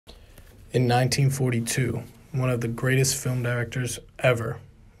In 1942, one of the greatest film directors ever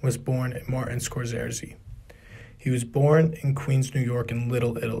was born Martin Scorsese. He was born in Queens, New York in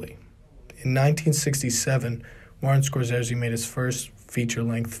Little Italy. In 1967, Martin Scorsese made his first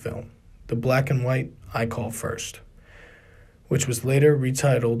feature-length film, the black and white I Call First, which was later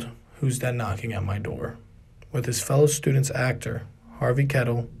retitled Who's That Knocking at My Door, with his fellow students actor Harvey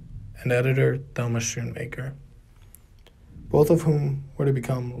Keitel and editor Thelma Schoonmaker, both of whom were to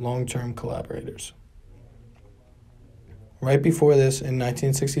become long-term collaborators. Right before this, in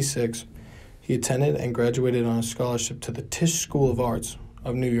 1966, he attended and graduated on a scholarship to the Tisch School of Arts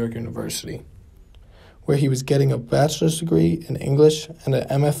of New York University, where he was getting a bachelor's degree in English and an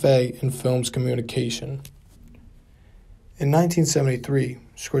MFA in Films Communication. In 1973,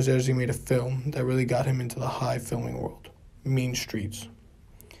 Scorsese made a film that really got him into the high filming world, Mean Streets.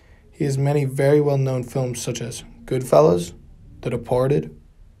 He has many very well-known films such as Goodfellas, The Departed,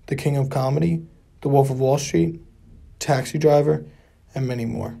 The King of Comedy, The Wolf of Wall Street, Taxi Driver, and many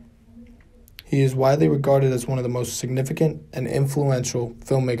more. He is widely regarded as one of the most significant and influential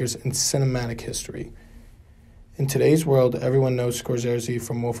filmmakers in cinematic history. In today's world, everyone knows Scorsese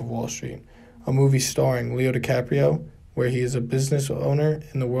from Wolf of Wall Street, a movie starring Leo DiCaprio, where he is a business owner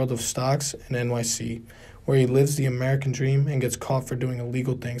in the world of stocks in NYC, where he lives the American dream and gets caught for doing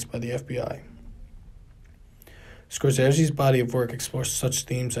illegal things by the FBI. Scorsese's body of work explores such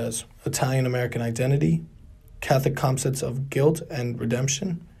themes as Italian-American identity, Catholic concepts of guilt and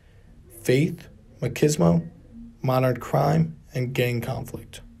redemption, faith, machismo, modern crime, and gang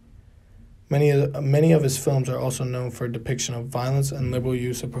conflict. Many of his films are also known for a depiction of violence and liberal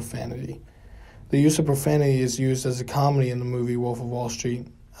use of profanity. The use of profanity is used as a comedy in the movie Wolf of Wall Street,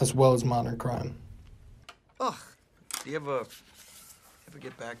 as well as modern crime. Ugh. Do you ever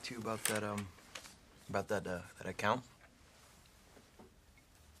get back to you about that account?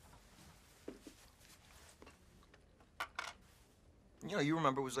 You know, you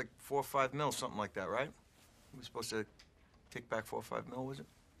remember it was like 4 or 5 mil, something like that, right? We were supposed to kick back 4 or 5 mil, was it?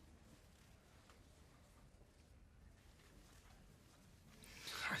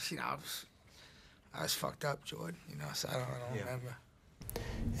 You know, I was fucked up, Jordan. You know, so I don't remember.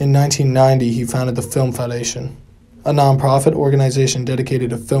 In 1990, he founded the Film Foundation, a nonprofit organization dedicated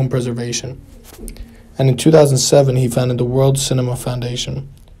to film preservation. And in 2007, he founded the World Cinema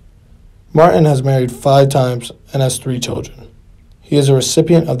Foundation. Martin has married 5 times and has 3 children. He is a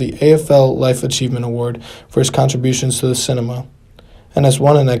recipient of the AFL Life Achievement Award for his contributions to the cinema, and has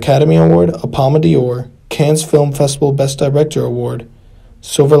won an Academy Award, a Palme d'Or, Cannes Film Festival Best Director Award,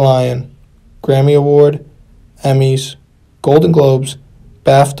 Silver Lion, Grammy Award, Emmys, Golden Globes,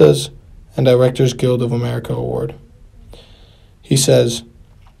 BAFTAs, and Directors Guild of America Award. He says,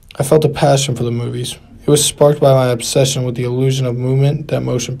 "I felt a passion for the movies. It was sparked by my obsession with the illusion of movement that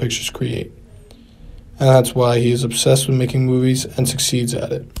motion pictures create. And that's why he is obsessed with making movies and succeeds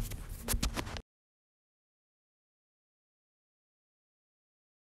at it."